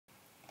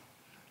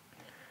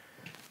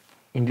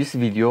In this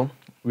video,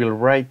 we'll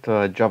write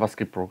a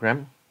JavaScript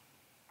program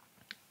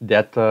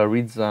that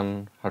reads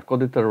an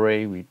hard-coded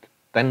array with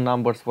 10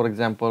 numbers, for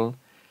example,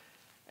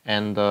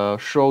 and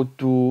show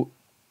two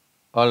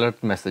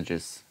alert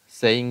messages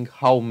saying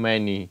how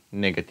many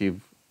negative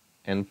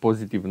and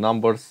positive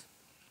numbers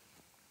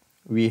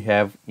we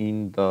have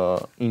in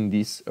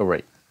this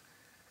array.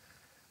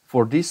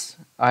 For this,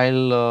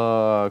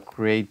 I'll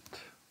create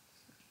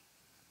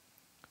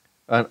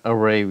an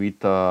array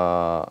with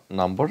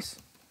numbers,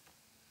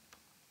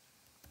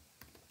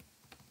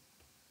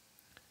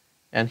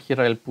 and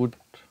here I'll put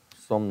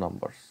some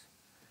numbers: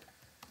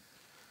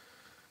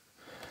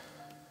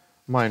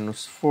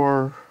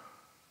 -4,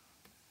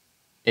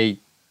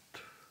 8.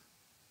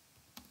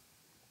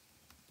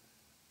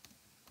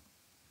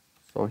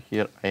 So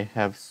here I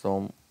have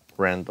some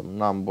random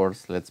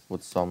numbers. Let's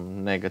put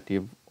some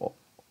negative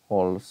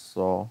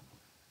also,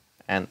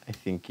 and I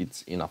think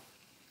it's enough.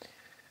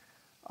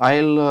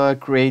 I'll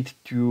create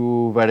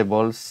two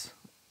variables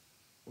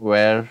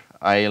where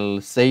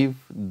I'll save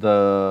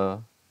the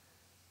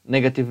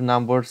negative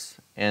numbers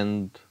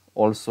and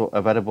also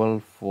a variable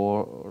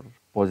for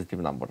positive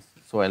numbers.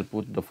 So I'll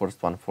put the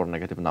first one for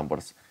negative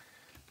numbers.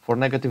 For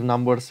negative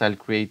numbers, I'll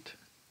create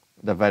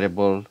the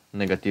variable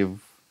negative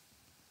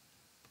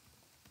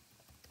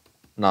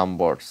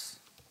numbers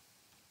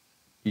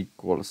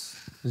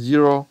equals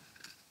 0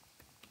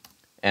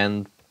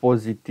 and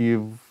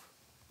positive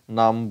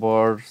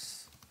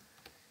numbers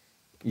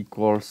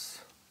equals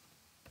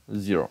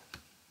 0.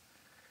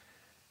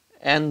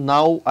 And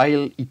now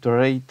I'll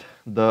iterate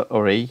the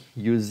array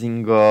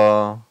using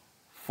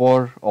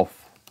for of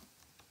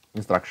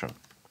instruction.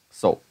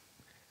 So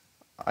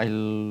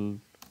I'll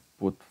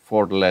put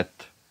for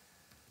let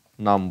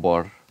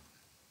number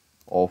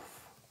of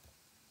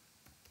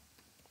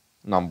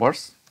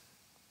numbers,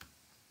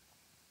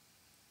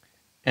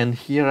 and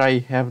here I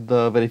have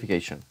the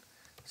verification.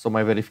 So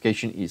my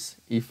verification is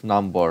if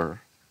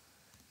number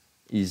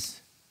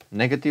is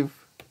negative,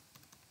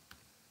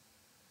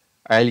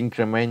 I'll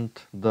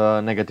increment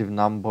the negative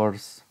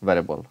numbers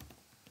variable,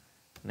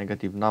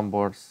 negative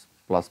numbers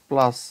plus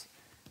plus,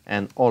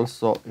 and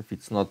also if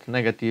it's not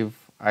negative,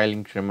 I'll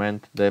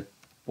increment the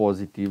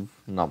positive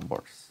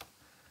numbers.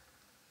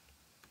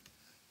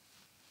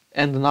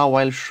 And now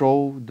I'll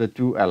show the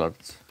two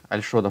alerts.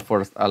 I'll show the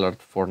first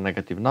alert for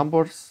negative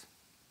numbers,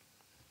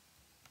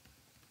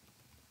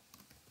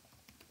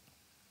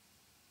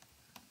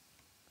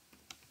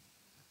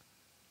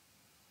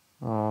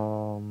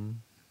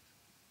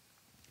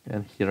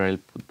 and here I'll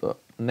put the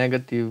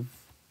negative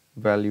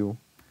value,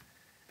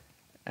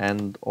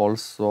 and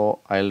also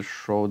I'll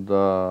show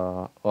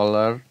the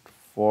alert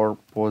for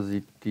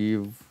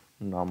positive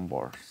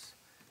numbers,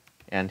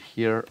 and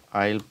here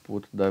I'll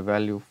put the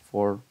value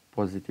for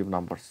positive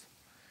numbers.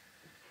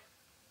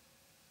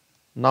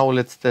 Now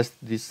let's test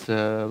this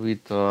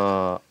with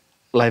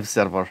live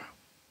server.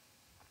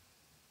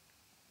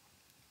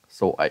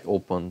 So I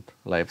opened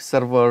live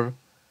server,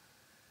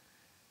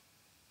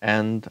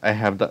 and I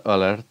have the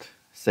alert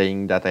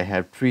saying that I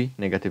have 3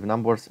 negative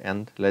numbers,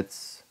 and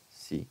let's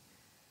see.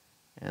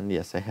 And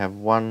yes, I have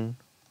 1,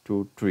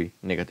 2, 3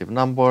 negative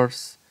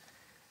numbers,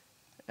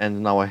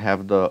 and now I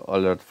have the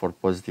alert for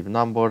positive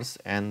numbers,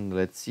 and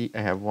let's see,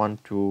 I have 1,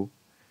 2,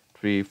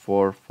 3,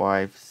 4,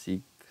 5,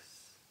 6,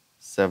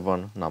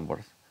 7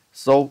 numbers.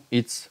 So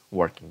it's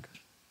working.